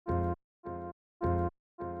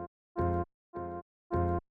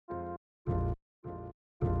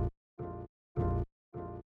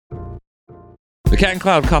Cat and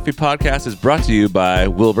Cloud Coffee Podcast is brought to you by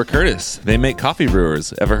Wilbur Curtis. They make coffee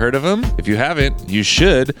brewers. Ever heard of them? If you haven't, you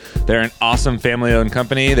should. They're an awesome family-owned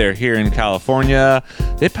company. They're here in California.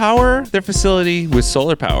 They power their facility with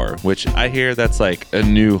solar power, which I hear that's like a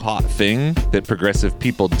new hot thing that progressive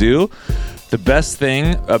people do. The best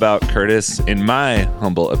thing about Curtis, in my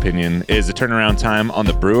humble opinion, is the turnaround time on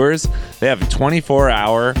the brewers. They have a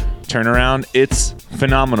 24-hour turnaround. It's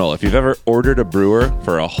phenomenal. If you've ever ordered a brewer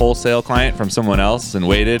for a wholesale client from someone else and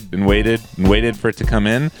waited for it to come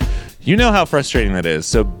in, you know how frustrating that is.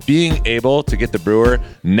 So being able to get the brewer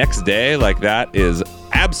next day like that is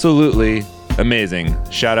absolutely amazing.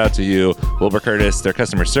 Shout out to you, Wilbur Curtis. Their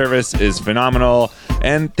customer service is phenomenal,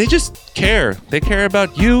 and they just care. They care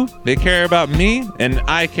about you, they care about me, and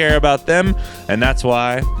I care about them, and that's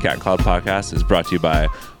why Cat and Cloud Podcast is brought to you by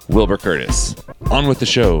Wilbur Curtis. On with the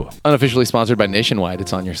show. Unofficially sponsored by Nationwide.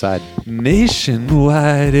 It's on your side.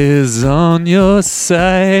 Nationwide is on your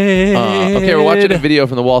side. Okay, we're watching a video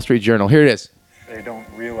from the Wall Street Journal. Here it is. They don't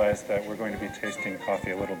realize that we're going to be tasting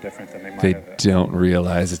coffee a little different than they might They have. don't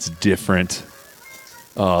realize it's different.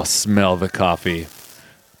 Oh, smell the coffee.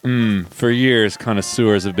 For years,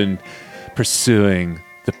 connoisseurs have been pursuing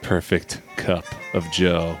the perfect cup of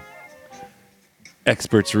Joe.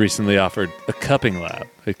 Experts recently offered a cupping lab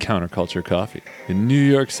at Counterculture Coffee in New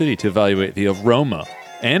York City to evaluate the aroma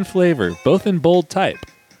and flavor, both in bold type.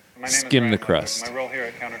 My name is Skim Ryan the Levin. crust. My role here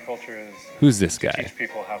at Counterculture is Who's this to guy? teach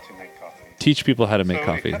people how to make coffee. Teach people how to make So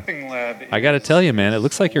coffee. A cupping lab I gotta is tell you, man, it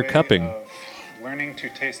looks like you're a way cupping. of learning to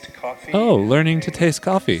taste coffee. Oh, learning to taste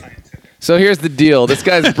coffee. So here's the deal. This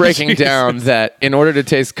guy's breaking Jesus. down that in order to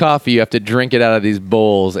taste coffee, you have to drink it out of these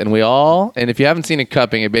bowls. And if you haven't seen a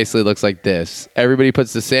cupping, it basically looks like this. Everybody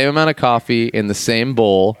puts the same amount of coffee in the same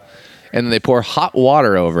bowl, and then they pour hot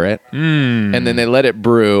water over it, and then they let it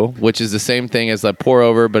brew, which is the same thing as a pour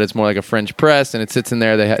over, but it's more like a French press, and it sits in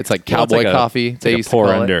there. It's like Well, it's cowboy like coffee. it's like a used to pour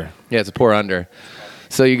call it. under. Yeah, it's a pour under.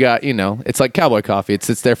 So you got, it's like cowboy coffee. It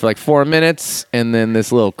sits there for like 4 minutes, and then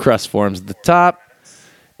this little crust forms at the top.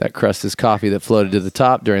 That crust is coffee that floated to the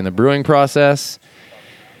top during the brewing process.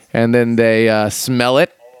 And then they smell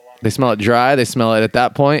it. They smell it dry. They smell it at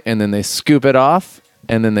that point, and then they scoop it off,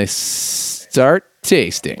 and then they start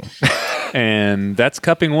tasting. And that's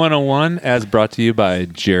Cupping 101, as brought to you by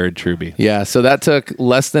Jared Truby. Yeah, so that took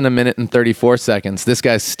less than a minute and 34 seconds. This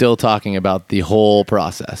guy's still talking about the whole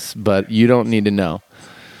process, but you don't need to know.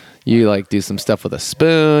 You do some stuff with a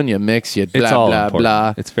spoon, you mix, you blah, It's all blah, important.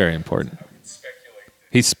 blah. It's very important.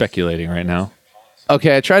 He's speculating right now.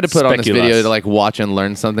 Okay, I tried to put on this Speculous. video to watch and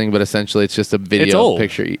learn something, but essentially it's just a video It's old.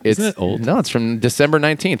 picture. Isn't it old? No, it's from December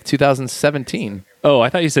 19th, 2017. Oh, I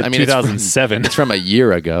thought you said I mean, it's from- 2007. It's from a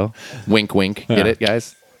year ago. Wink, wink. Get Yeah. it,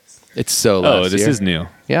 guys? It's so Oh, last this year. is new.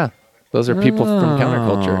 Yeah. Those are people from Oh.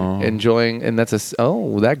 counterculture enjoying, and that's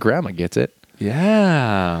that grandma gets it.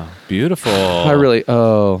 Yeah. Beautiful.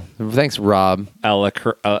 Thanks, Rob.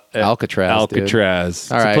 Alcatraz, dude. Alcatraz.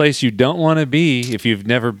 It's All a right. place you don't want to be if you've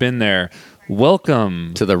never been there.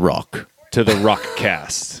 Welcome To the rock. to the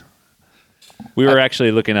Rockcast. We were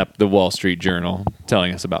actually looking up the Wall Street Journal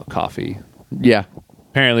telling us about coffee. Yeah.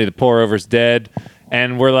 Apparently the pour over's dead.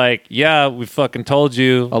 And we're like, yeah, we fucking told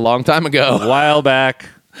you A long time a ago. while back.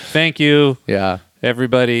 Thank you, Yeah.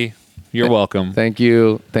 everybody. You're welcome. Thank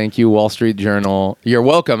you, Wall Street Journal. You're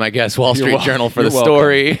welcome, I guess, Wall You're Street wel- Journal, for you're the welcome.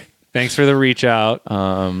 story. Thanks for the reach out.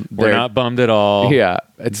 We're they're- not bummed at all. Yeah.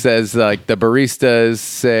 It says, the baristas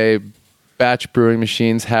say batch brewing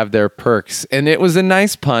machines have their perks. And it was a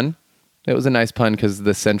nice pun. It was a nice pun because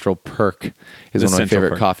the Central Perk is The one of my Central favorite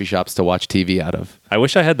Perk. coffee shops to watch TV out of. I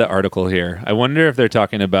wish I had the article here. I wonder if they're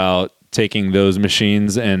talking about taking those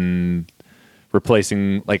machines and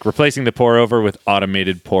replacing the pour over with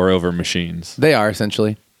automated pour over machines. They are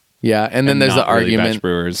essentially. Yeah, and then And there's the not really batch argument.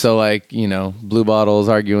 brewers. So Blue Bottle's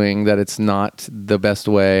arguing that it's not the best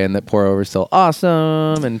way and that pour over is still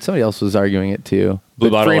awesome, and somebody else was arguing it too. Blue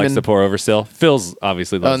But Bottle likes Freeman- the pour over still. Phil's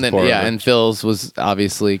obviously Oh, loves and the then pour over. and Phil's was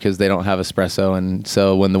obviously because they don't have espresso, and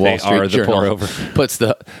so when the Wall They Street are the Journal pour-over. puts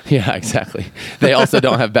exactly. They also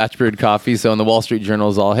don't have batch brewed coffee, so when the Wall Street Journal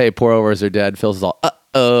is all, hey, pour overs are dead, Phil's is all,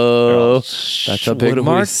 that's a big what do we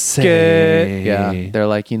market. say? Yeah, they're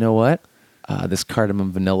like, you know what? This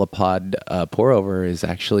cardamom vanilla pod pour over is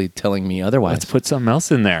actually telling me otherwise. Let's put something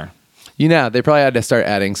else in there. They probably had to start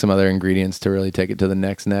adding some other ingredients to really take it to the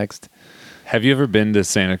next. Have you ever been to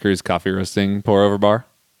Santa Cruz Coffee Roasting pour over bar?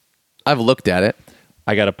 I've looked at it.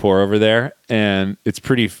 I got a pour over there, and it's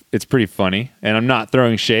pretty funny. And I'm not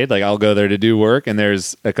throwing shade. Like, I'll go there to do work, and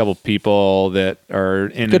there's a couple people that are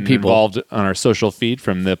Good people. involved on our social feed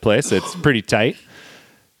from the place. It's pretty tight.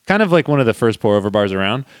 Kind of like one of the first pour over bars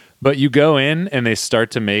around. But you go in and they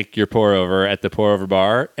start to make your pour over at the pour over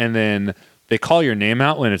bar, and then they call your name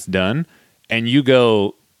out when it's done, and you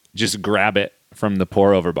go just grab it from the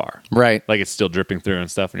pour over bar. Right. Like it's still dripping through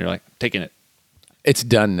and stuff, and you're like, taking it. It's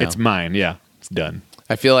done now. It's mine. Yeah, it's done.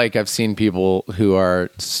 I feel like I've seen people who are,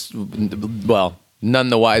 well, none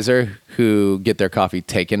the wiser, who get their coffee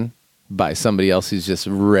taken by somebody else who's just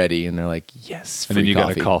ready, and they're like, yes, free And then you got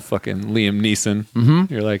coffee. to call fucking Liam Neeson.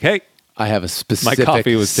 Mm-hmm. You're like, hey, I have a specific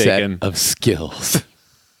coffee was set taken. of skills.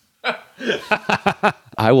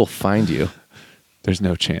 I will find you, there's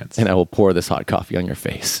no chance. and I will pour this hot coffee on your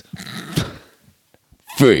face.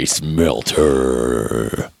 Face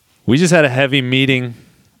melter. We just had a heavy meeting.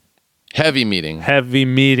 Heavy meeting.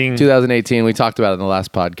 2018. We talked about it in the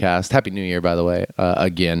last podcast. Happy New Year, by the way,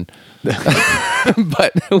 again.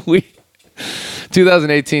 But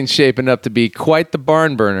 2018 shaping up to be quite the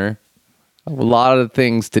barn burner. A lot of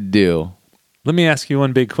things to do. Let me ask you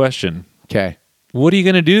one big question. Okay. What are you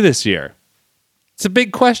going to do this year? It's a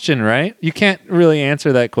big question, right? You can't really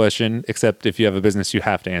answer that question, except if you have a business, you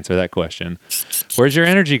have to answer that question. Where's your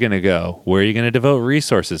energy going to go? Where are you going to devote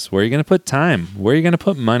resources? Where are you going to put time? Where are you going to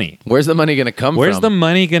put money? Where's the money going to come Where's from? the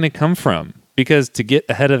money going to come from? Because to get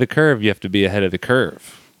ahead of the curve, you have to be ahead of the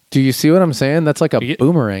curve. Do you see what I'm saying? That's like a You-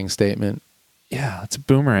 boomerang statement. Yeah, it's a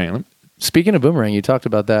boomerang. Speaking of boomerang, you talked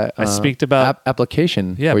about that. I speaked about-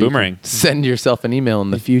 application. Yeah, where you boomerang. can send yourself an email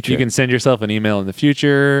in the future. You can send yourself an email in the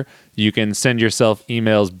future. You can send yourself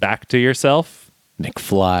emails back to yourself.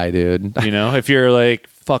 McFly, dude. You know, if you're like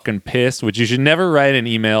fucking pissed, which you should never write an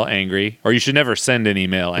email angry, or you should never send an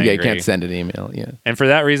email angry. Yeah, you can't send an email. Yeah. And for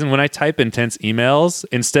that reason, when I type intense emails,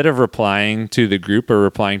 instead of replying to the group or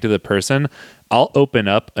replying to the person, I'll open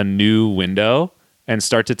up a new window and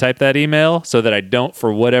start to type that email so that I don't,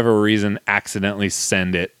 for whatever reason, accidentally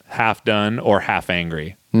send it half done or half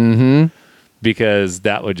angry. Mm-hmm. Because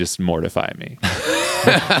that would just mortify me.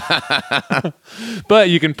 But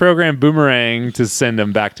you can program Boomerang to send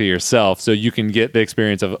them back to yourself, so you can get the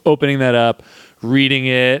experience of opening that up, reading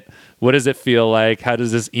it. What does it feel like? How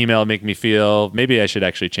does this email make me feel? Maybe I should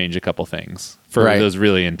actually change a couple things for Right. those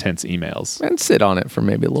really intense emails. And sit on it for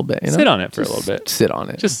maybe a little bit. You know? Sit on it for a Just little bit. Sit on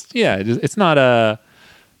it. Just it's not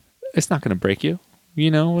going to break you. You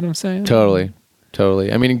know what I'm saying? Totally.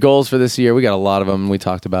 I mean, goals for this year, we got a lot of them. We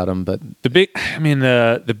talked about them, but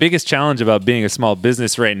The biggest challenge about being a small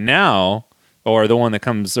business right now, or the one that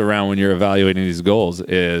comes around when you're evaluating these goals,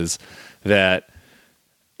 is that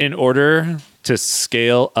in order to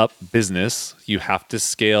scale up business, you have to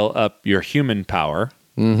scale up your human power.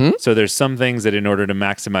 Mm-hmm. So there's some things that in order to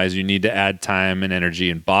maximize, you need to add time and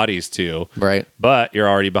energy and bodies to. right. But you're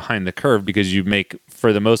already behind the curve because you make,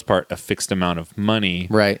 for the most part, a fixed amount of money.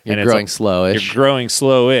 Right. You're And growing it's slowish. You're growing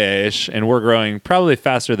slowish, and we're growing probably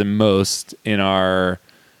faster than most in our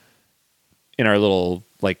little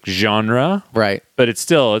like genre. Right. But it's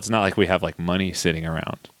not like we have like money sitting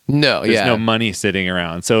around. No, There's yeah. no money sitting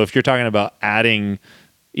around. So if you're talking about adding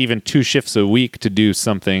even 2 shifts a week to do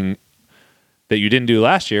something that you didn't do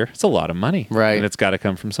last year, it's a lot of money. Right. And it's got to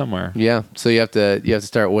come from somewhere. Yeah, so you have to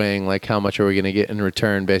start weighing like how much are we going to get in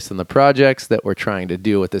return based on the projects that we're trying to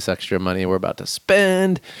do with this extra money we're about to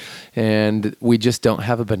spend, and we just don't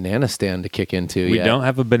have a banana stand to kick into We yet. don't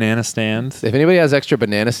have a banana stand. If anybody has extra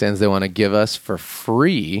banana stands they want to give us for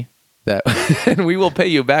free, that and we will pay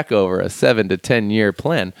you back over a 7 to 10 year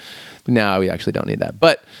plan. No, we actually don't need that,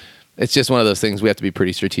 but it's just one of those things we have to be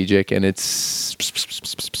pretty strategic, and it's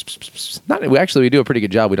not. We do a pretty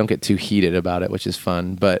good job. We don't get too heated about it, which is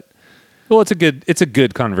fun, but. Well, it's a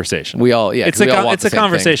good conversation. We all, yeah. 'cause we all want it's the a same thing.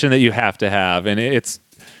 conversation that you have to have, and it's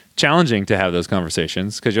challenging to have those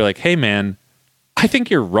conversations because you're like, hey man, I think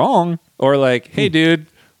you're wrong, or like, hey dude,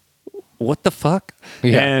 what the fuck?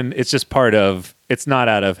 Yeah. And it's just part of. It's not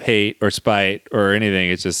out of hate or spite or anything.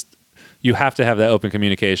 It's just you have to have that open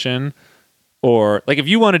communication, or like if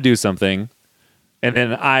you want to do something. And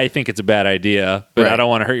then I think it's a bad idea, but Right. I don't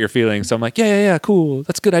want to hurt your feelings. So I'm like, yeah, cool.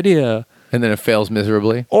 That's a good idea. And then it fails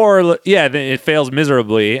miserably. Or, yeah, then it fails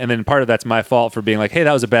miserably. And then part of that's my fault for being like, hey,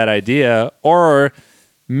 that was a bad idea. Or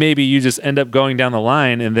maybe you just end up going down the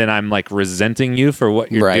line and then I'm like resenting you for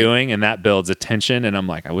what you're Right. doing. And that builds a tension. And I'm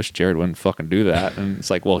like, I wish Jared wouldn't fucking do that. And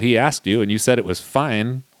it's like, well, he asked you and you said it was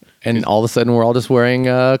fine. And all of a sudden, we're all just wearing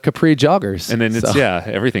capri joggers. And then it's, So- yeah,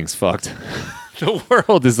 everything's fucked. The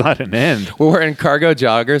world is not an end. We're wearing cargo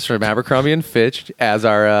joggers from Abercrombie and Fitch as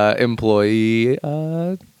our employee,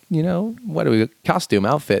 costume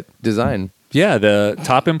outfit design. Yeah, the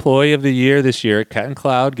top employee of the year this year at Cat and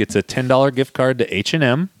Cloud gets a $10 gift card to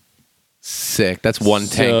H&M. Sick. That's one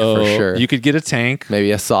tank for sure. You could get a tank. Maybe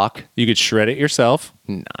a sock. You could shred it yourself.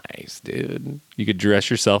 Nice, dude. You could dress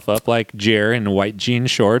yourself up like Jer in white jean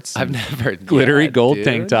shorts. I've and never glittery gold dude.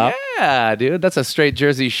 tank top. Yeah, dude. That's a straight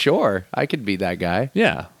Jersey Shore. I could be that guy.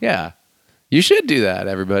 Yeah, Yeah. You should do that,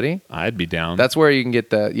 everybody. I'd be down. That's where you can get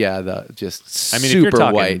the just I mean, super if you're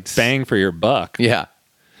talking white. bang for your buck. Yeah.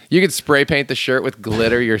 You could spray paint the shirt with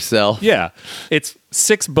glitter yourself. Yeah, it's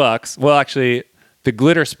 $6. Well, actually, the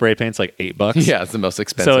glitter spray paint's like $8. Yeah, it's the most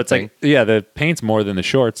expensive So it's thing. like, yeah, the paint's more than the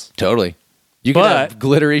shorts. Totally. You can But have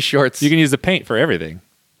glittery shorts. You can use the paint for everything.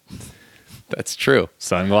 That's true.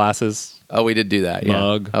 Sunglasses. Oh, we did do that. Yeah.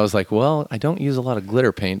 Mug. I was like, well, I don't use a lot of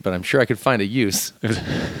glitter paint, but I'm sure I could find a use.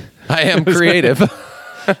 I am creative.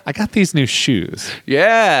 I got these new shoes.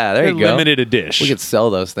 Yeah, there They're you go. limited edition. We could sell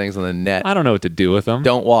those things on the net. I don't know what to do with them.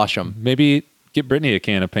 Don't wash them. Maybe get Brittany a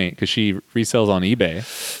can of paint because she resells on eBay.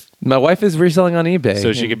 My wife is reselling on eBay.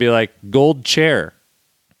 So she could be like, gold chair,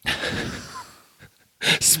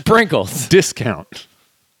 sprinkles. discount,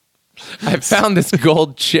 I found this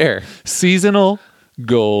gold chair. seasonal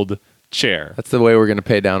gold chair. That's the way we're going to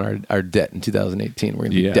pay down our debt in 2018. We're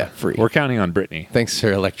going to be debt free. We're counting on Brittany. Thanks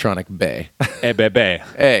to Electronic Bay. Eh, bebe.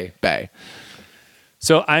 Hey, Bay.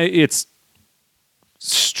 So it's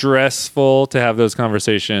stressful to have those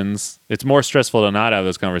conversations. It's more stressful to not have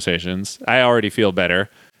those conversations. I already feel better.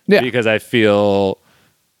 Yeah. Because I feel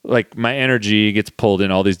like my energy gets pulled in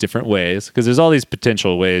all these different ways because there's all these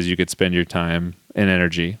potential ways you could spend your time and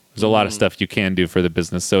energy. There's a lot of stuff you can do for the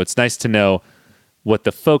business. So it's nice to know what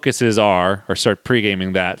the focuses are or start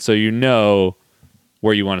pre-gaming that so you know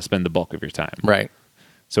where you want to spend the bulk of your time. Right.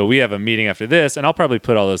 So we have a meeting after this, and I'll probably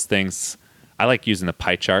put all those things. I like using the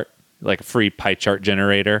pie chart, like a free pie chart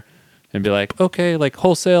generator, and be like, okay, like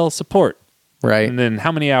wholesale support. Right. And then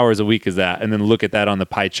how many hours a week is that? And then look at that on the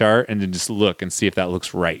pie chart and then just look and see if that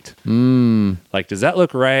looks right. Like, does that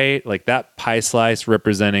look right? Like that pie slice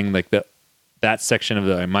representing like that section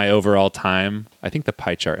of my overall time. I think the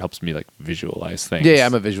pie chart helps me like visualize things. Yeah,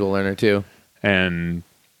 I'm a visual learner too. And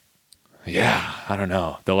yeah, I don't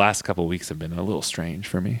know. The last couple of weeks have been a little strange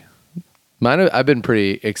for me. Mine, I've been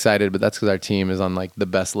pretty excited, but that's because our team is on like the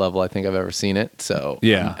best level I think I've ever seen it. So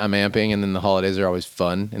Yeah. I'm amping, and then the holidays are always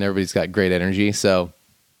fun, and everybody's got great energy. So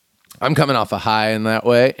I'm coming off a high in that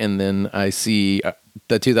way, and then I see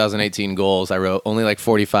the 2018 goals. I wrote only like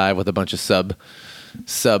 45 with a bunch of sub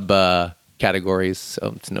categories,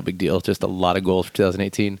 so it's no big deal. Just a lot of goals for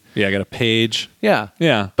 2018. Yeah, I got a page. Yeah,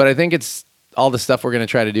 Yeah. but I think it's all the stuff we're going to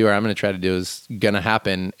try to do, or I'm going to try to do, is going to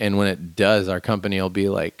happen. And when it does, our company will be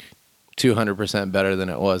like 200% better than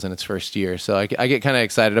it was in its first year. So I get kind of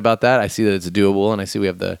excited about that. I see that it's doable, and I see we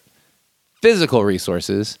have the physical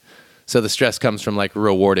resources. So the stress comes from like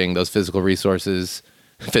rewarding those physical resources,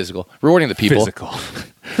 rewarding the people. Physical.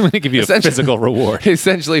 I'm going to give you a Essentially- physical reward.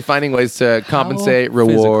 Essentially finding ways to compensate, How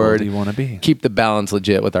physical reward, do you want to be? keep the balance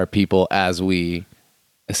legit with our people as we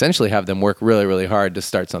essentially have them work really, really hard to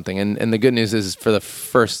start something. And the good news is, for the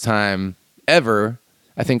first time ever,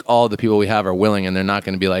 I think all the people we have are willing, and they're not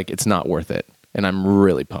going to be like, it's not worth it. And I'm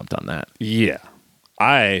really pumped on that. Yeah.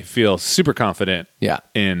 I feel super confident Yeah.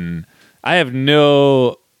 I have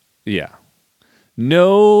no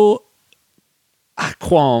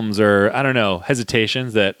qualms or, I don't know,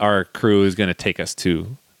 hesitations that our crew is going to take us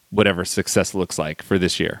to whatever success looks like for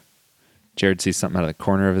this year. Jared sees something out of the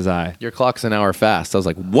corner of his eye. Your clock's an hour fast. I was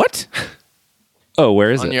like, what? Oh,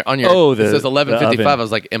 where is On it? your, oh, it says the 11:55. I oven.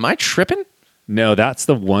 was like, am I tripping? No, that's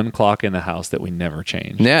the one clock in the house that we never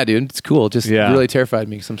change. Yeah, dude, it's cool. Just Yeah. really terrified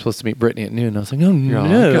me because I'm supposed to meet Brittany at noon. I was like, oh, no,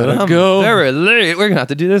 I gotta I'm go. very late. We're going to have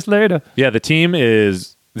to do this later. Yeah, the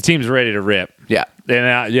team's ready to rip. Yeah.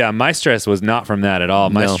 And my stress was not from that at all.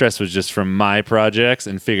 My No. stress was just from my projects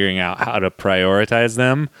and figuring out how to prioritize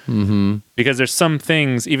them. Mm-hmm. Because there's some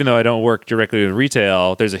things, even though I don't work directly with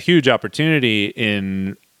retail, there's a huge opportunity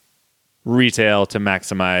in retail to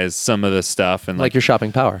maximize some of the stuff. And Like your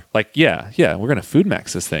shopping power. yeah, we're going to food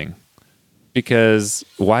max this thing. Because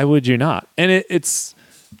why would you not? And it's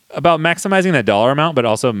about maximizing that dollar amount, but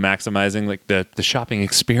also maximizing like the shopping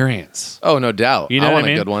experience. Oh, no doubt. You know I what want I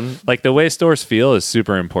mean? a good one. Like the way stores feel is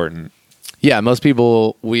super important. Yeah, most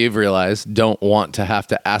people, we've realized, don't want to have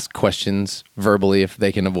to ask questions verbally if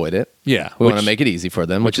they can avoid it. Yeah. We want to make it easy for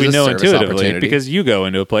them, which we is a know service intuitively opportunity. because you go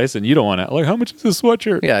into a place and you don't want to, like, how much is this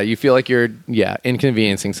sweatshirt? Yeah, you feel like you're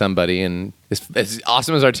inconveniencing somebody, and as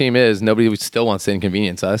awesome as our team is, nobody still wants to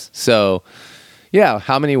inconvenience us. So, yeah,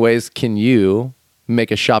 how many ways can you make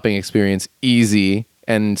a shopping experience easy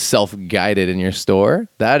and self-guided in your store?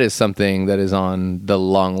 That is something that is on the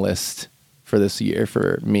long list for this year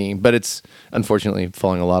for me, but it's unfortunately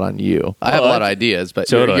falling a lot on you. I have a lot of ideas, but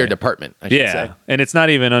Totally. your department, I should Yeah. say. And it's not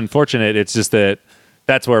even unfortunate. It's just that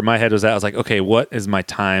that's where my head was at. I was like, okay, what is my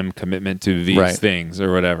time commitment to these Right. things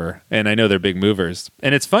or whatever? And I know they're big movers.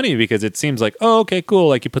 And it's funny because it seems like, oh, okay, cool.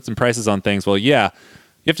 Like you put some prices on things. Well, yeah,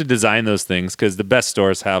 you have to design those things because the best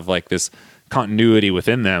stores have like this continuity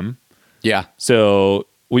within them. Yeah. So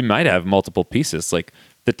we might have multiple pieces. Like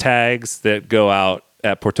the tags that go out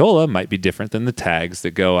at Portola might be different than the tags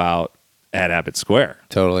that go out at Abbott Square.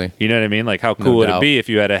 Totally. You know what I mean? Like how No cool would it doubt. be if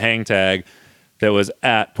you had a hang tag that was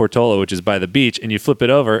at Portola, which is by the beach, and you flip it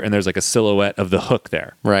over and there's like a silhouette of the hook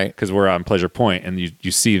there. Right. Because we're on Pleasure Point and you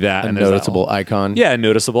see that. A and there's that noticeable whole- icon. Yeah, a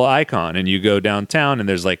noticeable icon. And you go downtown and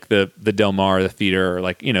there's like the Del Mar, the theater, or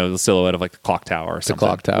like, you know, the silhouette of like the clock tower or something.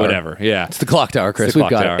 clock tower. Whatever. Yeah. It's the clock tower, Chris. the We've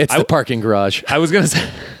clock got tower. it. It's the parking garage. I was going to say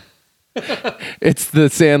It's the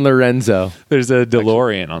San Lorenzo. there's a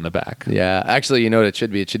DeLorean on the back. Yeah. Actually, you know what it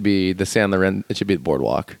should be? It should be the San Lorenzo. It should be the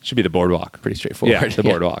boardwalk. Should be the boardwalk. Pretty straightforward. Yeah, the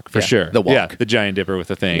boardwalk for Yeah. sure. The walk. Yeah, the giant dipper with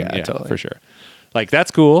the thing. Yeah, Yeah, totally. for sure. Like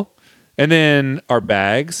that's cool. And then our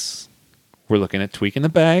bags, we're looking at tweaking the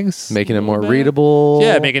bags, Making it a more little bit. readable.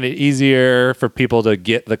 Yeah, making it easier for people to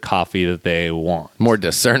get the coffee that they want. more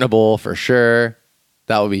discernible for sure.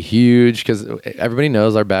 That would be huge because everybody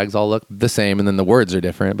knows our bags all look the same, and then the words are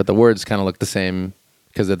different, but the words kind of look the same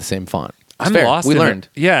because they're the same font. It's I'm fair. lost. We in learned.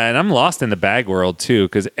 Yeah, and I'm lost in the bag world too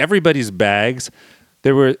because everybody's bags.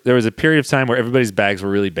 There was a period of time where everybody's bags were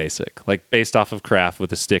really basic, like based off of craft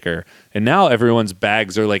with a sticker. And now everyone's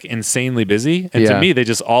bags are like insanely busy. And Yeah. to me, they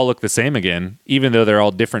just all look the same again, even though they're all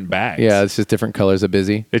different bags. Yeah, it's just different colors of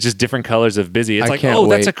busy. It's just different colors of busy. It's I like, can't oh,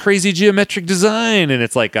 that's wait. a crazy geometric design. And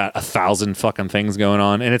it's like got 1,000 fucking things going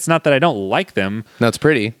on. And it's not that I don't like them. No, it's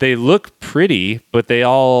pretty. They look pretty, but they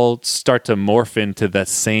all start to morph into the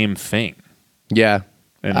same thing. Yeah.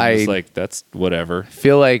 And I it's like, that's whatever.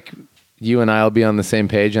 feel like you and I will be on the same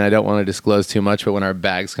page, and I don't want to disclose too much, but when our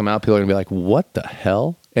bags come out, people are going to be like, what the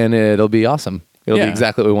hell? And it'll be awesome. It'll Yeah. be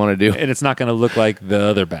exactly what we want to do. And it's not going to look like the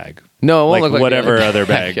other bag. No, it won't Like look like whatever the other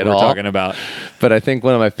bag at we're all. talking about. But I think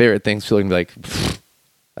one of my favorite things, people are going to be like, "Pfft."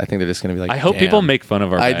 I think they're just going to be like, I hope "Damn." people make fun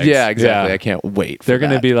of our bags. Yeah, exactly. Yeah. I can't wait. They're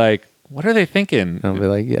going to be like, what are they thinking? I'll be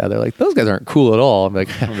like, yeah, they're like, those guys aren't cool at all. I'm like,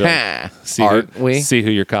 be like, ha, See aren't who, we? See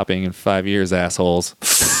who you're copying in 5 years, assholes.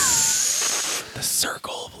 The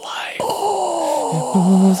circle of life.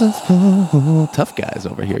 Tough guys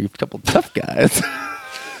over here. You couple tough guys.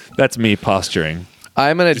 That's me posturing.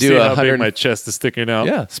 I'm gonna See do how 100. big my chest is sticking out?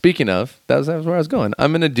 Yeah. Speaking of, that was where I was going.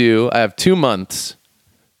 I'm gonna do. I have 2 months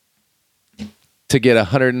to get a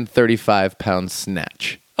 135-pound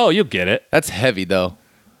snatch. Oh, you'll get it. That's heavy though,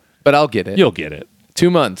 but I'll get it. You'll get it. 2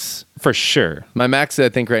 months. For sure. My max, I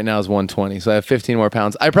think, right now is 120. So I have 15 more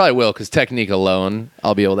pounds. I probably will because technique alone,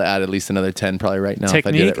 I'll be able to add at least another 10 probably right now if I did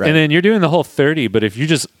Technique, it right. and then you're doing the whole 30, but if you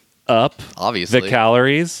just up Obviously. the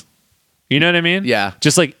calories, you know what I mean? Yeah.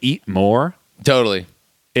 Just like eat more. Totally.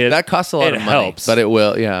 That costs a lot it of money, helps. but it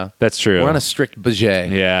will. Yeah. That's true. We're on a strict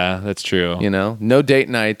budget. Yeah, that's true. You know, no date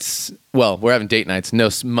nights. Well, we're having date nights. No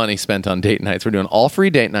money spent on date nights. We're doing all free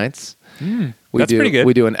date nights. That's pretty good.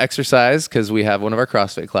 We do an exercise because we have one of our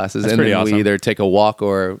CrossFit classes, That's and pretty then awesome. we either take a walk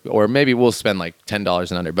or maybe we'll spend like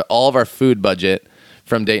 $10 and under. But all of our food budget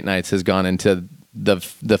from date nights has gone into the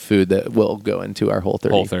food that will go into our whole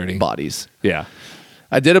 30, Whole 30. bodies. Yeah.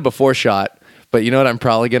 I did a before shot, but you know what I'm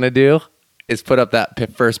probably gonna do is put up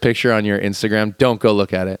that first picture on your Instagram. Don't go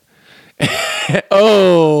look at it.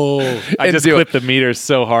 Oh, I And just do it. clipped the meters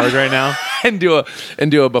so hard right now. and do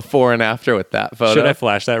a before and after with that photo. Should I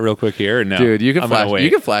flash that real quick here or no? Dude, you can I'm gonna flash- wait.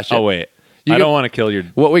 you can flash it. I'll wait. You I can- don't want to kill your.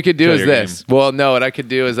 What we could do Kill is your this. Well, no, what I could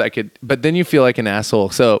do is but then you feel like an asshole.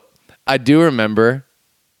 So I do remember.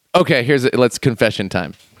 Okay, let's confession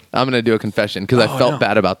time. I'm gonna do a confession because I felt no.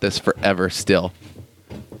 bad about this forever still.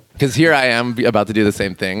 Because here I am about to do the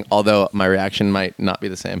same thing, although my reaction might not be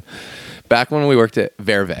the same. Back when we worked at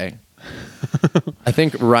Verve, I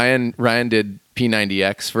think Ryan did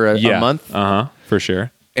P90X for a month. For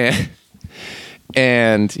sure.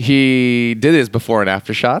 And he did his before and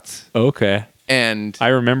after shots. Okay. And I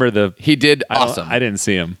remember he did awesome. I didn't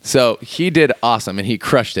see him. So he did awesome and he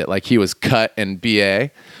crushed it. Like he was cut and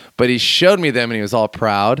BA. But he showed me them and he was all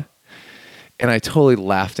proud. And I totally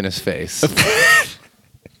laughed in his face.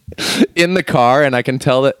 In the car, and I could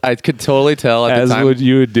totally tell at As the time. would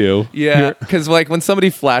you would do. Yeah, because like when somebody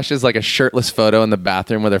flashes like a shirtless photo in the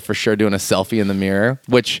bathroom where they're for sure doing a selfie in the mirror,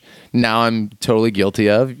 which now I'm totally guilty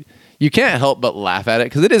of, you can't help but laugh at it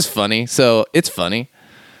because it is funny. So it's funny,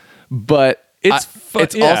 but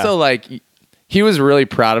it's also like he was really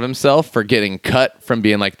proud of himself for getting cut from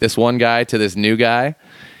being like this one guy to this new guy,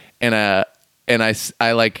 and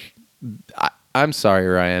I'm sorry,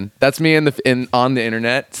 Ryan. That's me on the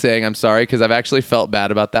internet saying I'm sorry because I've actually felt bad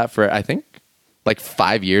about that for I think like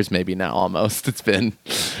 5 years maybe now almost. It's been.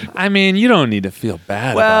 I mean, you don't need to feel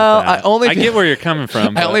bad Well, about that. I get where you're coming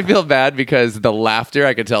from. I but- only feel bad because the laughter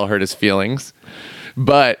I could tell hurt his feelings,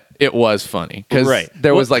 but it was funny because Right.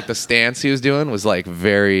 there was like the stance he was doing was like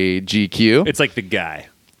very GQ. It's like the guy.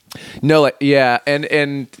 No, like yeah,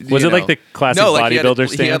 and Was you it like the classic like bodybuilder he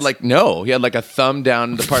had stance? he had like a thumb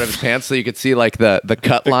down the part of his pants so you could see like the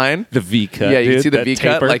cut line. The V cut. Yeah, you dude, could see the that V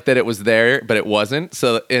cut, taper. like that it was there, but it wasn't.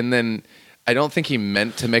 So and then I don't think he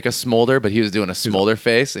meant to make a smolder, but he was doing a smolder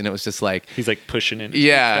face, and it was just like He's like pushing in.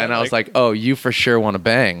 yeah, and I was like, oh, you for sure want to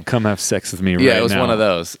bang. come have sex with me right now. Yeah, it was one of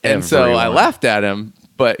those. And so I Everyone. laughed at him,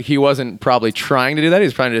 but he wasn't probably trying to do that. He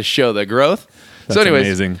was trying to show the growth. That's so anyways,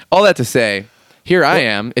 amazing. all that to say, here I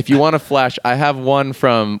am. If you want to flash, I have one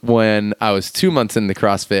from when I was 2 months in the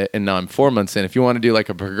CrossFit, and now I'm 4 months in. If you want to do like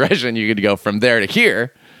a progression, you could go from there to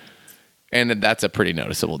here. And that's a pretty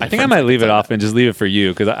noticeable I difference. think I might leave it off and just leave it for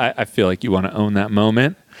you because I feel like you want to own that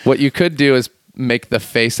moment. What you could do is make the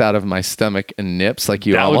face out of my stomach and nips like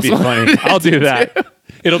you That would almost be funny. I'll do that.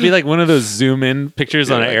 It'll be like one of those zoom in pictures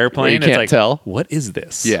on an like, airplane. where you It's can't like, tell. what is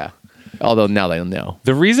this? Yeah. Although now they'll know.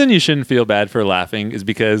 The reason you shouldn't feel bad for laughing is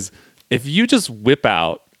because if you just whip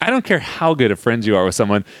out, I don't care how good of friends you are with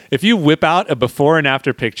someone, if you whip out a before and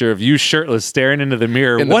after picture of you shirtless staring into the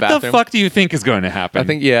mirror, In the what the bathroom. fuck do you think is going to happen? I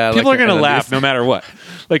think, yeah, people like are going to one of laugh these. no matter what.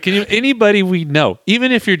 Like, anybody we know,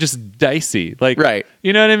 even if you're just dicey, like, Right.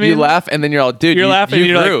 You know what I mean? You laugh and then you're all, dude, You're you, laughing. you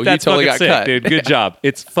and you're grew. like, that's you totally fucking got sick, cut. dude. Good job.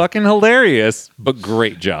 It's fucking hilarious, but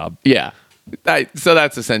great job. Yeah. So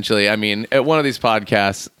that's essentially, I mean, at one of these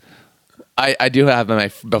podcasts, I do have my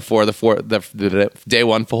before the day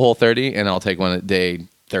one for Whole 30, and I'll take one at day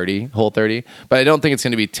 30, Whole 30. But I don't think it's going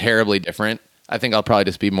to be terribly different. I think I'll probably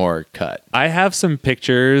just be more cut. I have some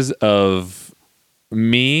pictures of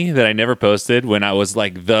me that I never posted when I was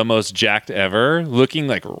like the most jacked ever, looking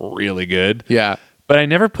like really good. Yeah. But I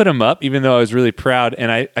never put them up, even though I was really proud.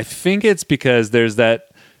 And I think it's because there's that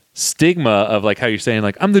stigma of like how you're saying,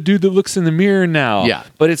 like, I'm the dude that looks in the mirror now. Yeah.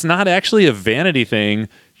 But it's not actually a vanity thing.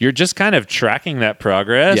 You're just kind of tracking that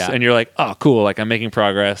progress. Yeah. And you're like, oh, cool. Like, I'm making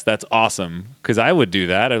progress. That's awesome. Because I would do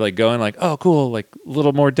that. I'd like go and like, oh, cool. Like a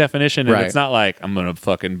little more definition. And Right. it's not like I'm going to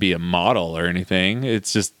fucking be a model or anything.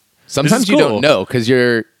 It's just, Sometimes this is you cool. don't know because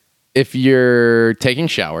if you're taking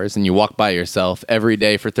showers and you walk by yourself every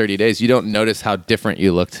day for 30 days, you don't notice how different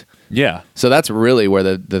you looked. Yeah. So that's really where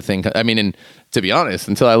the thing. I mean, and to be honest,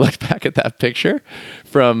 until I looked back at that picture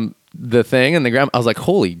from the thing and the gram, I was like,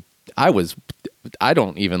 "Holy, I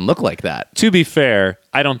don't even look like that." To be fair,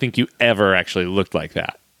 I don't think you ever actually looked like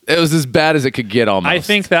that. It was as bad as it could get. Almost. I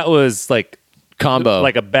think that was like combo.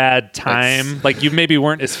 like a bad time. Like you maybe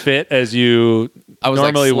weren't as fit as you I was,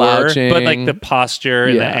 like, normally were, slouching. but like the posture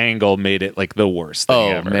and the Yeah. angle made it like the worst thing oh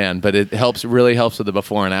ever. man, but it really helps with the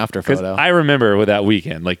before and after Because photo. I remember with that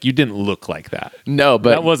weekend, like you didn't look like that. no,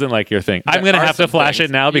 but That wasn't like your thing. I'm there gonna are have to some flash things.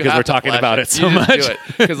 it now You because have we're to talking flash about it so much.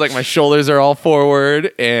 Because like my shoulders are all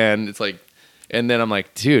forward, and it's like, and then I'm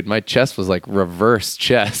like, dude, my chest was like reverse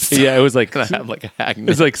chest. Yeah, it was like I have like a hag.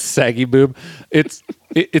 it's like saggy boob.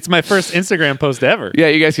 It's my first Instagram post ever. Yeah,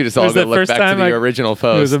 you guys could just It all was go the look first back to time the I- original It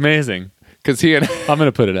was post amazing. because he and I'm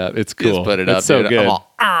gonna put it up. It's cool. just put it up. It's so dude. good. I'm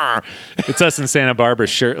all, "Arr." It's us in Santa Barbara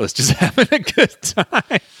shirtless, just having a good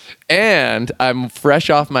time. And I'm fresh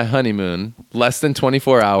off my honeymoon, less than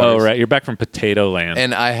 24 hours. Oh right, you're back from Potato Land.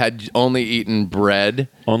 And I had only eaten bread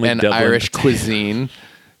Only and Dublin Irish potato. cuisine.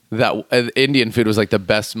 That Indian food was like the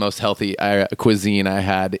best, most healthy cuisine I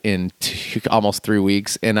had in almost 3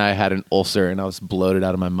 weeks, and I had an ulcer and I was bloated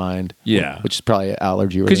out of my mind. Yeah. which is probably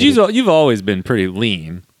allergy Because related. you've always been pretty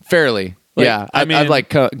lean. Fairly, Like, yeah. I I've mean- like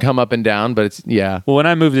come up and down, but it's yeah, Well, when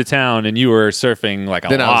I moved to town and you were surfing like a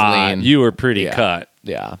Then I was lot, lean. you were pretty Yeah. cut.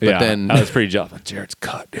 yeah. But Yeah, then I was pretty jealous. Like, Jared's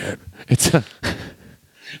cut, dude. it's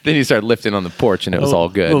then you start lifting on the porch, and it was all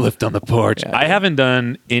good. We'll lift on the porch. Yeah, I dude. haven't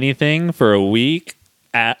done anything for a week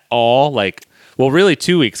at all. Like, well, really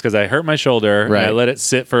 2 weeks because I hurt my shoulder and I Right. let it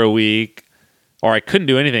sit for a week, or I couldn't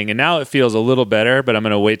do anything. And now it feels a little better, but I'm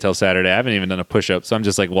going to wait till Saturday. I haven't even done a push up, so I'm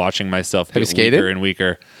just like watching myself Have you get skated? weaker and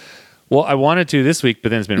weaker. Well, I wanted to this week, but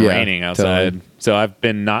then it's been Yeah, raining outside. totally. So I've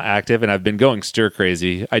been not active and I've been going stir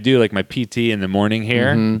crazy. I do like my PT in the morning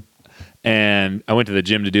here. Mm-hmm. And I went to the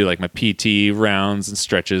gym to do like my PT rounds and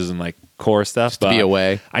stretches and like core stuff. to be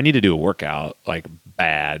away. I need to do a workout like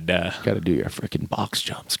bad. Got to do your freaking box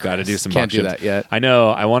jumps. Got to do some Can't box do jumps. that yet. I know.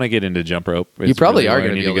 I want to get into jump rope. You It's probably really are where I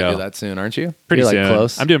going to need be able to do that soon, aren't you? Pretty You're soon. like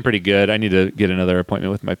close. I'm doing pretty good. I need to get another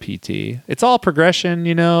appointment with my PT. It's all progression,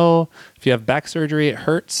 you know. If you have back surgery, it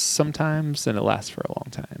hurts sometimes and it lasts for a long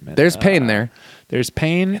time. And, There's pain there. There's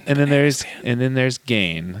pain, and then there's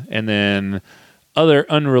gain, and then other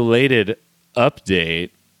unrelated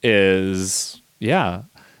update is,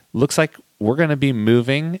 looks like we're going to be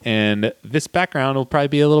moving, and this background will probably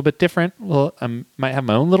be a little bit different. Well, I might have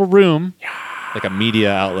my own little room, like a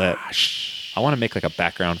media outlet. I want to make like a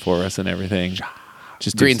background for us and everything.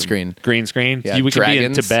 Just do Green some screen. Green screen. Yeah, We could be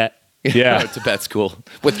in dragons. Tibet. Yeah. Tibet's cool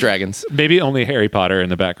with dragons. Maybe only Harry Potter in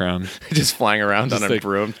the background. Just flying around Just on a like-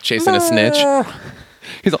 broom, chasing a snitch.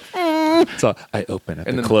 He's like, So I open it and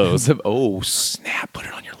and then close. Oh snap! Put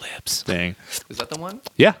it on your lips. Thing. Is that the one?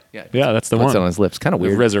 Yeah. Yeah. Yeah, that's the Puts one. it on his lips. Kind of The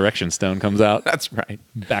weird. resurrection stone comes out That's right.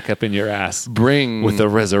 back up in your ass Bring with the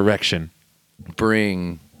resurrection.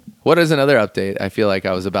 bring. What is another update? I feel like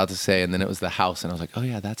I was about to say, and then it was the house, and I was like, oh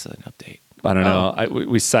yeah, that's an update. I don't know.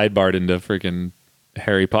 We sidebarred into freaking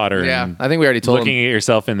Harry Potter. Yeah, and I think we already told looking him. at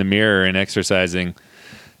yourself in the mirror and exercising.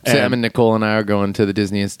 Sam and Nicole and I are going to the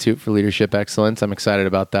Disney Institute for Leadership Excellence. I'm excited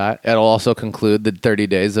about that. It'll also conclude the 30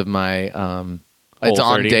 days of my. It's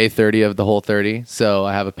on 30? day 30 of the whole 30, so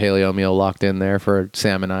I have a paleo meal locked in there for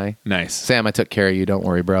Sam and I. Nice. Sam, I took care of you. Don't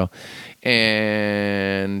worry, bro.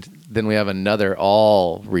 And then we have another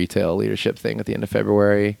all retail leadership thing at the end of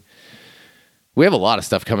February. We have a lot of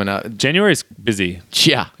stuff coming out. January's busy.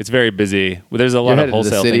 Yeah. It's very busy. Well, there's a lot of headed to the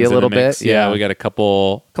wholesale city things a little in the mix. bit? Yeah, Yeah. we got a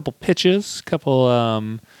couple pitches, couple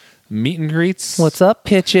meet and greets. up,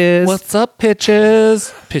 pitches? What's up,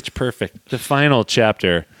 pitches? Pitch Perfect, the final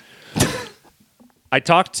chapter. I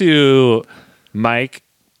talked to Mike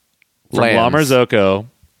from La Lambs. Marzocco,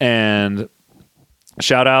 and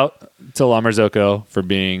shout out to La Marzocco for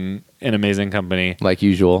being an amazing company. Like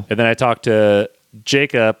usual. And then I talked to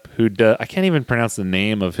Jacob, who I can't even pronounce the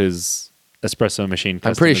name of his espresso machine customization.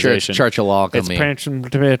 I'm pretty sure it's Churchill It's Alchemy.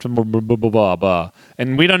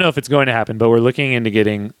 and we don't know if it's going to happen, but we're looking into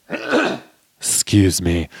getting. Excuse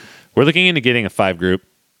me. We're looking into getting a 5-group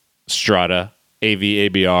Strata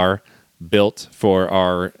AV-ABR built for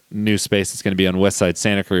our new space. It's going to be on West Side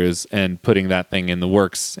Santa Cruz, and putting that thing in the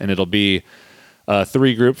works. And it'll be a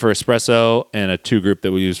 3-group for espresso and a 2-group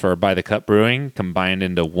that we use for our by the cup brewing combined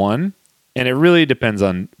into one. And it really depends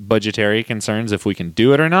on budgetary concerns if we can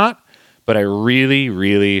do it or not. But I really,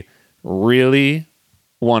 really, really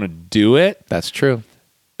want to do it. That's true.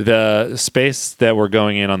 The space that we're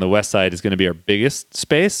going in on the west side is going to be our biggest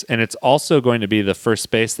space. And it's also going to be the first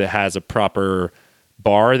space that has a proper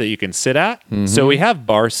bar that you can sit at. Mm-hmm. So we have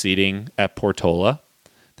bar seating at Portola.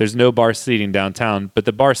 There's no bar seating downtown, but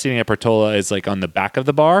the bar seating at Portola is like on the back of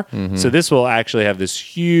the bar. Mm-hmm. So this will actually have this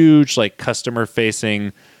huge like customer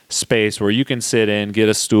facing space where you can sit in, get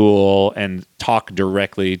a stool, and talk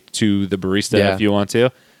directly to the barista Yeah. if you want to.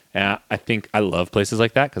 And I think I love places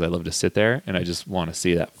like that because I love to sit there and I just want to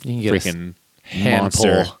see that You can get a freaking Hand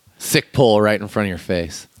monster, pull. Sick pull right in front of your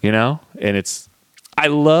face. you know? And this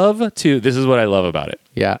is what I love about it.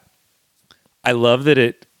 Yeah. I love that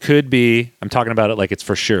it could be, I'm talking about it like it's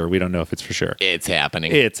for sure. We don't know if it's for sure. It's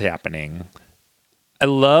happening. It's happening. I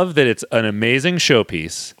love that it's an amazing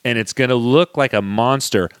showpiece and it's going to look like a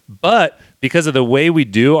monster, but because of the way we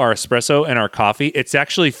do our espresso and our coffee, it's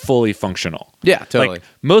actually fully functional. Yeah, totally. Like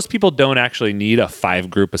most people don't actually need a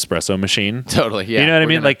 5-group espresso machine. Totally, yeah. You know what I We're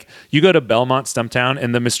mean? gonna- Like you go to Belmont Stumptown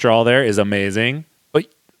and the Mistral there is amazing, but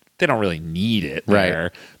they don't really need it Right.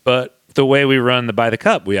 there. But the way we run the by the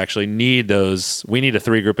cup, we actually need those. We need a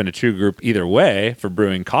 3-group and a 2-group either way for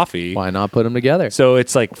brewing coffee. Why not put them together? So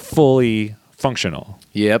it's like fully functional.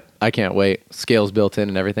 Yep. I can't wait. Scales built in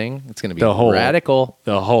and everything. It's going to be The whole- radical.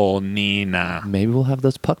 The whole Nina. Maybe we'll have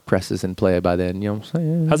those puck presses in play by then. You know what I'm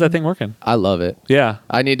saying? How's that thing working? I love it. Yeah.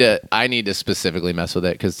 I need to specifically mess with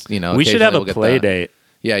it because We should have occasionally a we'll get play the- date.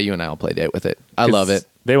 Yeah, you and I will play date with it. I love it.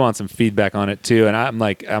 They want some feedback on it too, and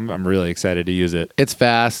I'm really excited to use it. It's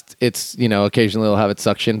fast. It's, occasionally it'll have it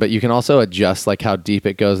suction, but you can also adjust like how deep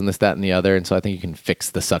it goes and this, that, and the other. And so I think you can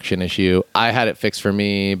fix the suction issue. I had it fixed for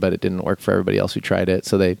me, but it didn't work for everybody else who tried it.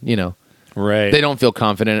 So they, Right. they don't feel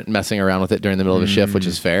confident messing around with it during the middle of a shift, which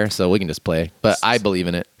is fair. So we can just play. But I believe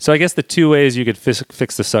in it. So I guess the 2 ways you could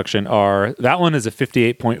fix the suction are that one is a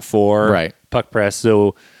 58.4 Right. puck press,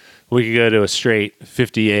 so we could go to a straight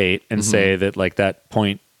 58 and say that like that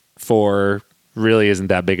 0.4 really isn't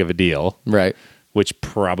that big of a deal, Right. which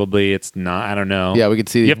probably it's not. I don't know. Yeah, we could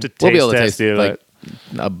see. You have to taste we'll be able to test taste it. like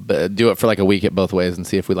do it for like a week at both ways and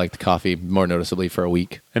see if we like the coffee more noticeably for a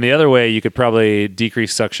week. And the other way you could probably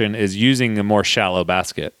decrease suction is using a more shallow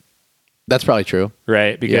basket, That's probably true.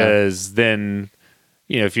 right? Because then,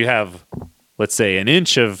 if you have, let's say, an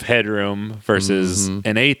inch of headroom versus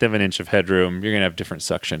an eighth of an inch of headroom, you're going to have different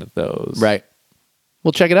suction of those. Right.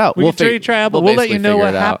 We'll check it out. We can try it, but we'll let basically you know figure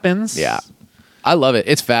what it out. happens. Yeah. I love it.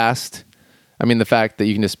 It's fast. I mean, the fact that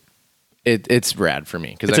you can just It's rad for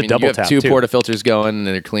me because It's I a mean double you have tap, two too. portafilters going and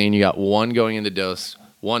they're clean. You got one going into dose,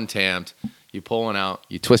 one tamped. You pull one out,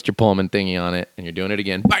 you twist your Pullman thingy on it, and you're doing it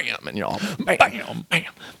again. Bam, and you're all bam, bam, bam,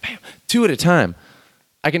 bam. 2 at a time.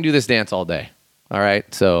 I can do this dance all day. All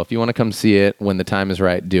right. So if you want to come see it when the time is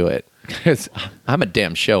right, do it. Because I'm a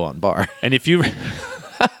damn show on bar. And if you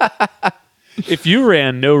if you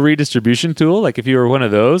ran no redistribution tool, like if you were one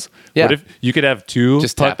of those, Yeah. what if you could have 2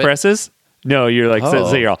 Just puck tap it? presses? No, you're like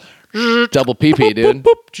Oh. say you're all Double PP, dude.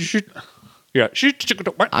 yeah.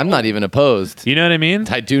 I'm not even opposed. You know what I mean?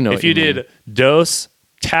 I do know If what you you mean. did dose,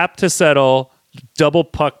 tap to settle, double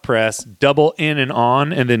puck press, double in and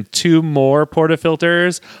on, and then 2 more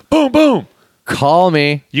portafilters, boom, boom. Call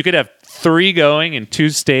me. You could have 3 going and 2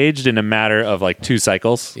 staged in a matter of like 2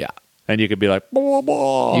 cycles. Yeah. And you could be like, blah,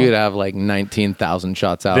 blah. You could have like 19,000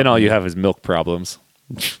 shots out. Then all you have is milk problems.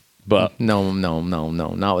 But No,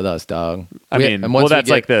 not with us, dog. I mean, and well, once we that's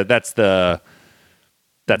get- like that's the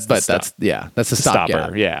But stop. that's the Stopper,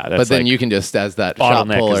 stopgap. yeah, that's But then like- you can just as that shot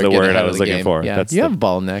Bottleneck puller is the get word ahead I of was the looking game. for. Yeah, That's you the- have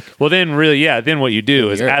bottleneck. well. Then really, yeah. Then what you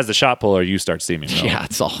do is, You're- as the shot puller, you start steaming milk. Yeah,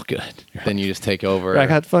 it's all good. Then you just take over. I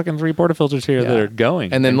got fucking 3 portafilters here that Yeah. are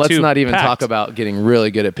going, And then let's 2 not even packed. talk about getting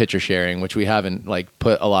really good at pitcher sharing, which we haven't like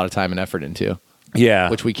put a lot of time and effort into, yeah,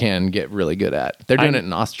 which we can get really good at. They're doing it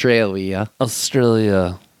in Australia.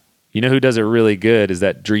 Australia. You know who does it really good is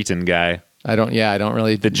that Dritten guy, I don't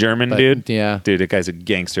really. the German but, dude. Yeah. Dude, that guy's a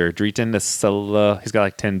gangster. Dritten Asella. He's got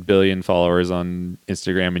like 10 billion followers on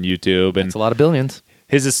Instagram and YouTube, and It's a lot of billions.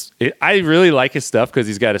 I really like his stuff because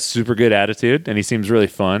he's got a super good attitude and he seems really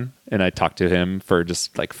fun. And I talked to him for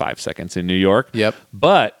just like 5 seconds in New York. Yep.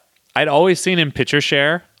 But I'd always seen him pitcher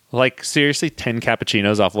share, like seriously 10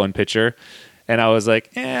 cappuccinos off one pitcher. And I was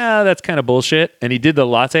like, yeah, that's kind of bullshit. And he did the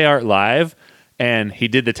latte art live and he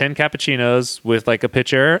did the 10 cappuccinos with like a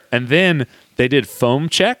pitcher. And then they did foam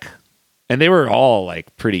check and they were all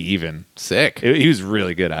like pretty even. Sick. He was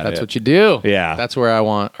really good at it. That's what you do. Yeah. That's where I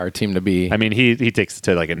want our team to be. I mean, he takes it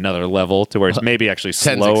to like another level to where it's maybe actually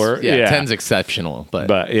slower. 10's exceptional,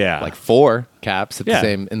 but yeah, like 4 caps at Yeah.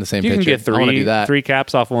 in the same you pitcher. can get I want to do three that. 3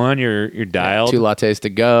 caps off one. You're dialed. 2 lattes to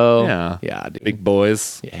go. Yeah. Yeah, dude. Big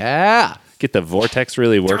boys. Yeah. Get the vortex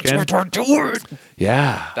really working.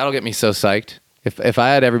 Yeah. That'll get me so psyched. If I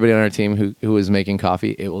had everybody on our team who was making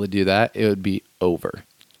coffee able to do that, it would be over.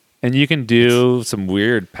 And you can do some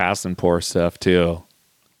weird pass and pour stuff too.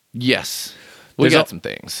 Yes. We There's got a- some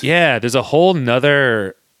things. Yeah, there's a whole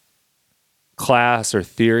nother class or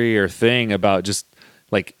theory or thing about just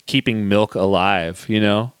like keeping milk alive, you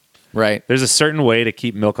know? Right. There's a certain way to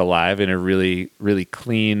keep milk alive in a really, really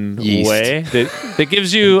clean Yeast. way that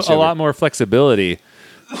gives you a Sugar. lot more flexibility,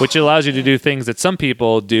 which allows you to do things that some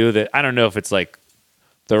people do that I don't know if it's like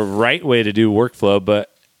the right way to do workflow,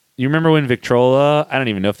 but you remember when Victrola, I don't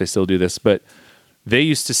even know if they still do this, but they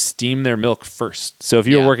used to steam their milk first. So if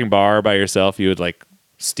you were Yeah. working bar by yourself, you would like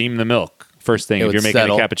steam the milk first thing It if would you're making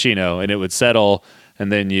settle. a cappuccino and it would settle.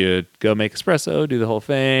 And then you'd go make espresso, do the whole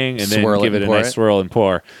thing, and then Swirl it give it and a pour nice it. swirl and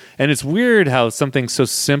pour. And it's weird how something so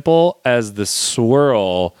simple as the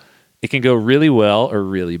swirl, it can go really well or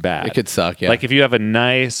really bad. It could suck, yeah. Like if you have a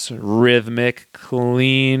nice, rhythmic,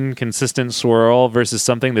 clean, consistent swirl versus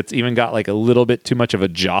something that's even got like a little bit too much of a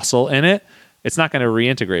jostle in it, it's not going to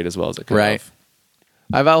reintegrate as well as it could Right. have.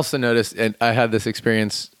 I've also noticed, and I had this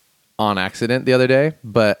experience on accident the other day,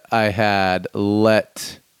 but I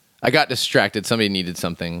got distracted. Somebody needed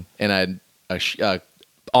something, and I had a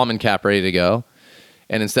almond cap ready to go.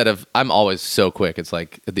 And instead of, I'm always so quick. It's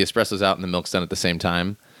like the espresso's out and the milk's done at the same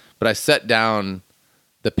time. But I set down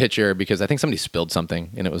the pitcher because I think somebody spilled something,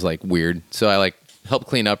 and it was like weird. So I like helped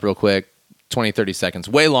clean up real quick, 20, 30 seconds,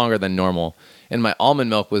 way longer than normal. And my almond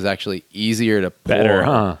milk was actually easier to pour. Better,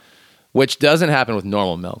 huh? Which doesn't happen with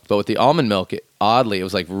normal milk, but with the almond milk, oddly, it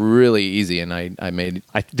was like really easy, and I made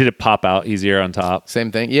Did it pop out easier on top?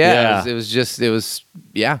 same thing. Yeah, Yeah.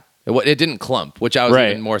 It was it didn't clump, which I was Right.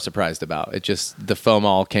 even more surprised about. It just the foam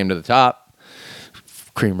all came to the top,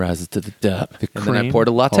 cream rises to the top, and then I poured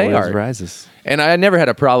a latte art. rises. And I never had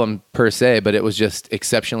a problem per se, but it was just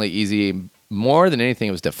exceptionally easy. More than anything,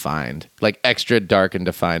 it was defined, like extra dark and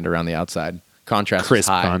defined around the outside. Contrast was Crisp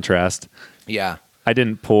high. contrast. Yeah. I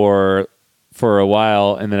didn't pour for a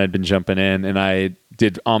while, and then I'd been jumping in, and I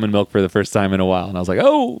did almond milk for the first time in a while, and I was like,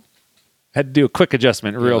 oh, had to do a quick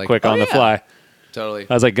adjustment real like, quick oh, on the yeah. fly. Totally.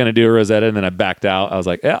 I was like going to do a Rosetta, and then I backed out. I was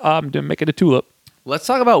like, yeah, I'm making a tulip. Let's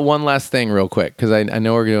talk about one last thing real quick because I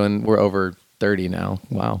know we're over 30 now.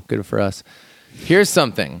 Wow, good for us. Here's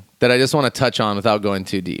something that I just want to touch on without going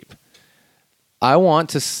too deep. I want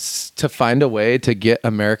to find a way to get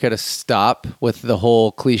America to stop with the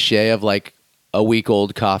whole cliche of like a week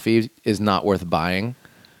old coffee is not worth buying.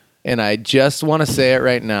 And I just want to say it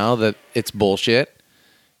right now that it's bullshit.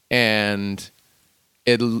 And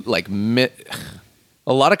it like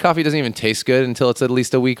a lot of coffee doesn't even taste good until it's at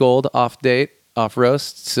least a week old, off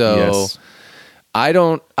roast. So Yes.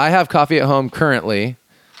 I have coffee at home currently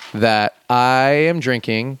that I am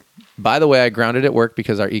drinking. By the way, I ground it at work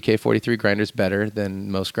because our EK43 grinder is better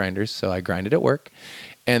than most grinders. So I grind it at work.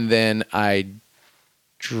 And then I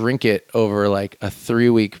drink it over like a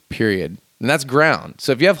 3-week period. And that's ground.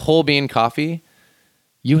 So if you have whole bean coffee,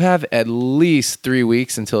 you have at least 3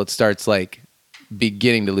 weeks until it starts like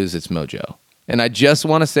beginning to lose its mojo. And I just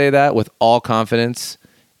want to say that with all confidence,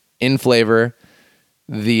 in flavor,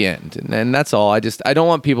 the end. And that's all. I don't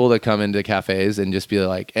want people to come into cafes and just be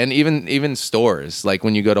like, and even stores, like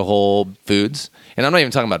when you go to Whole Foods, and I'm not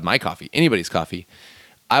even talking about my coffee, anybody's coffee,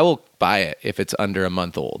 I will buy it if it's under a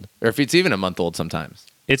month old, or if it's even a month old sometimes.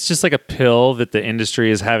 It's just like a pill that the industry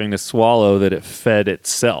is having to swallow that it fed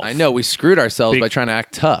itself. I know we screwed ourselves by trying to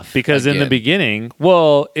act tough. Because in the beginning,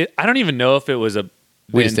 I don't even know if it was the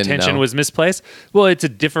just didn't intention know. was misplaced. Well, it's a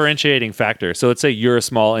differentiating factor. So let's say you're a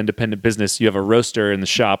small independent business, you have a roaster in the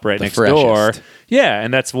shop right next door. freshest. Yeah,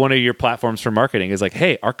 and that's one of your platforms for marketing is like,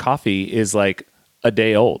 hey, our coffee is like a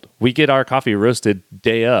day old. We get our coffee roasted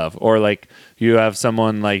day of. Or like you have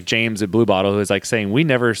someone like James at Blue Bottle who is like saying, we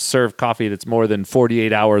never serve coffee that's more than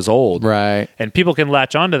 48 hours old. Right. And people can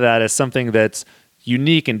latch onto that as something that's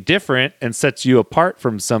unique and different and sets you apart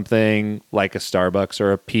from something like a Starbucks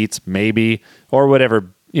or a Pete's maybe, or whatever,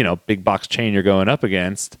 big box chain you're going up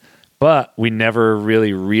against. But we never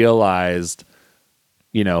really realized,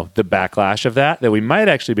 the backlash of that we might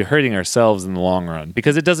actually be hurting ourselves in the long run,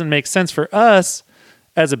 because it doesn't make sense for us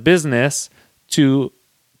as a business to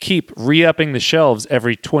keep re-upping the shelves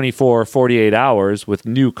every 24, 48 hours with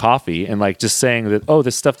new coffee and like just saying that, oh,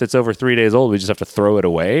 this stuff that's over 3 days old, we just have to throw it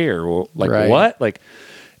away, or like Right. what?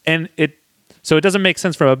 So it doesn't make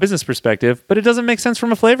sense from a business perspective, but it doesn't make sense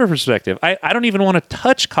from a flavor perspective. I don't even want to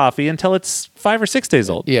touch coffee until it's 5 or 6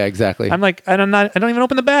 days old. Yeah, exactly. I'm like, I don't even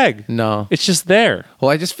open the bag. No. It's just there.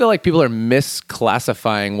 Well, I just feel like people are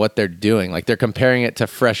misclassifying what they're doing. Like they're comparing it to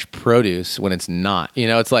fresh produce when it's not.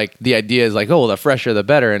 It's like the idea is like, oh, well, the fresher the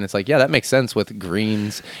better, and it's like, yeah, that makes sense with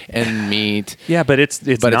greens and meat. Yeah, but it's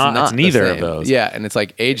not. It's the neither of same. those. Yeah, and it's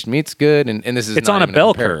like aged meat's good, and this is It's not on a even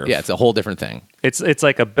bell compar- curve. Yeah, it's a whole different thing. It's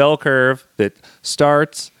like a bell curve that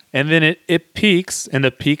starts and then it peaks, and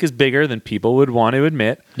the peak is bigger than people would want to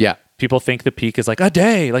admit. Yeah. People think the peak is like a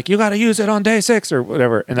day, like you got to use it on day 6 or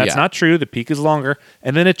whatever, and that's Yeah. not true. The peak is longer,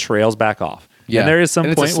 and then it trails back off. Yeah. And there is some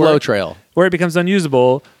And it's point a slow where, trail. where it becomes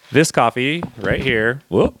unusable. This coffee right here,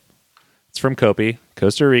 it's from Kopi,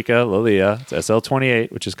 Costa Rica, Lilia. It's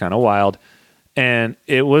SL28, which is kind of wild, and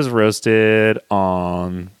it was roasted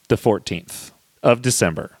on the 14th of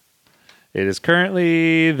December. It is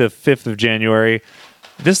currently the 5th of January.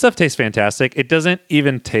 This stuff tastes fantastic. It doesn't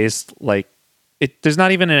even taste like it. There's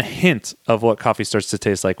not even a hint of what coffee starts to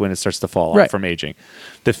taste like when it starts to fall Right. off from aging.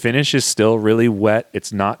 The finish is still really wet.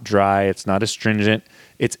 It's not dry. It's not astringent.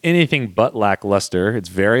 It's anything but lackluster. It's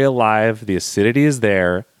very alive. The acidity is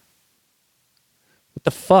there. What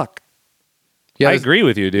the fuck? Yeah, I agree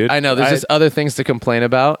with you, dude. I know there's just other things to complain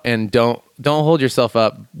about, and don't hold yourself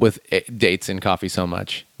up with dates in coffee so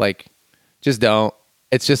much. Like, just don't.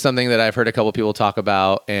 It's just something that I've heard a couple people talk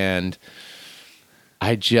about, and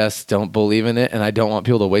I just don't believe in it, and I don't want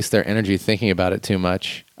people to waste their energy thinking about it too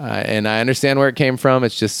much. And I understand where it came from.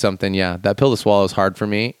 It's just something, that pill to swallow is hard for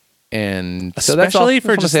me, and so that's all. especially I for just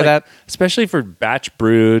wanna just say like, that. especially for batch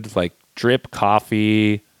brewed like drip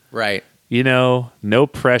coffee. Right. No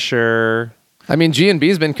pressure. I mean,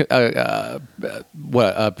 G&B's been a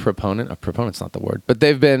proponent. A proponent's not the word, but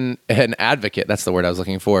they've been an advocate. That's the word I was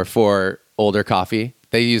looking for older coffee.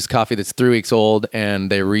 They use coffee that's 3 weeks old, and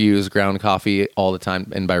they reuse ground coffee all the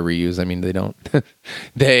time. And by reuse, I mean they don't.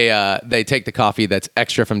 They take the coffee that's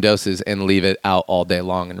extra from doses and leave it out all day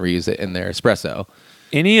long and reuse it in their espresso.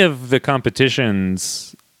 Any of the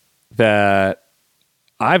competitions that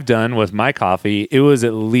I've done with my coffee, it was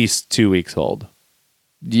at least 2 weeks old.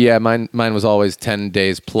 Yeah, mine was always 10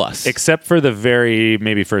 days plus. Except for the very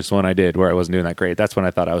maybe first one I did where I wasn't doing that great. That's when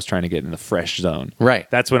I thought I was trying to get in the fresh zone. Right.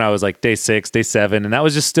 That's when I was like day 6, day 7, and that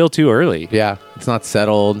was just still too early. Yeah, it's not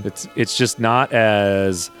settled. It's just not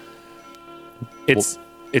as it's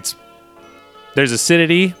There's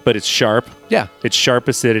acidity, but it's sharp. Yeah. It's sharp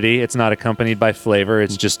acidity. It's not accompanied by flavor.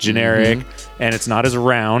 It's just generic, and it's not as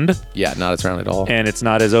round, Yeah, not as round at all. and it's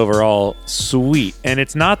not as overall sweet. And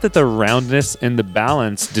it's not that the roundness and the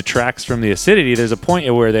balance detracts from the acidity. There's a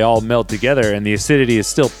point where they all meld together, and the acidity is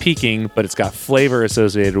still peaking, but it's got flavor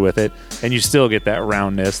associated with it, and you still get that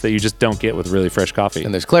roundness that you just don't get with really fresh coffee.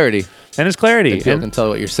 And there's clarity. And it's clarity. People And- can tell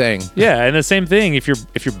what you're saying. yeah, and the same thing if you're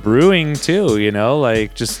brewing too,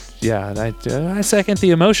 like just I second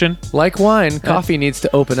the emotion. Like wine, coffee needs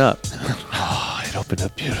to open up. It opened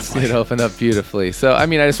up beautifully. It opened up beautifully. So, I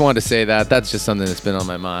mean, I just wanted to say that. That's just something that's been on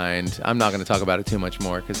my mind. I'm not going to talk about it too much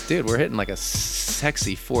more because, dude, we're hitting like a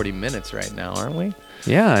sexy 40 minutes right now, aren't we?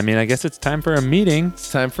 Yeah, I mean, I guess it's time for a meeting.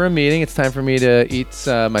 It's time for a meeting. It's time for me to eat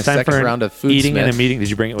my Time second for round of food. eating in a meeting. Did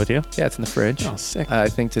you bring it with you? Yeah, it's in the fridge. Oh, sick. I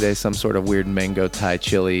think today's some sort of weird mango Thai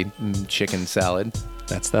chili chicken salad.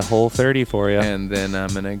 That's the whole 30 for you. And then I'm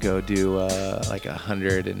going to go do like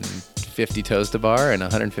 150 toes to bar and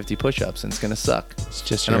 150 push-ups, and it's going to suck. It's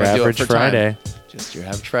just And your I'm gonna do it average for time. Friday. Just your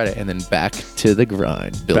average Friday. And then back to the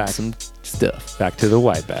grind. Build Back. some stuff. Back to the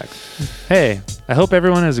white bag. Hey, I hope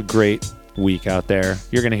everyone has a great week out there.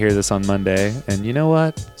 You're going to hear this on Monday. And you know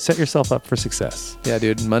what? Set yourself up for success. Yeah,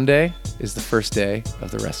 dude. Monday is the first day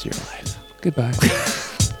of the rest of your life. Goodbye.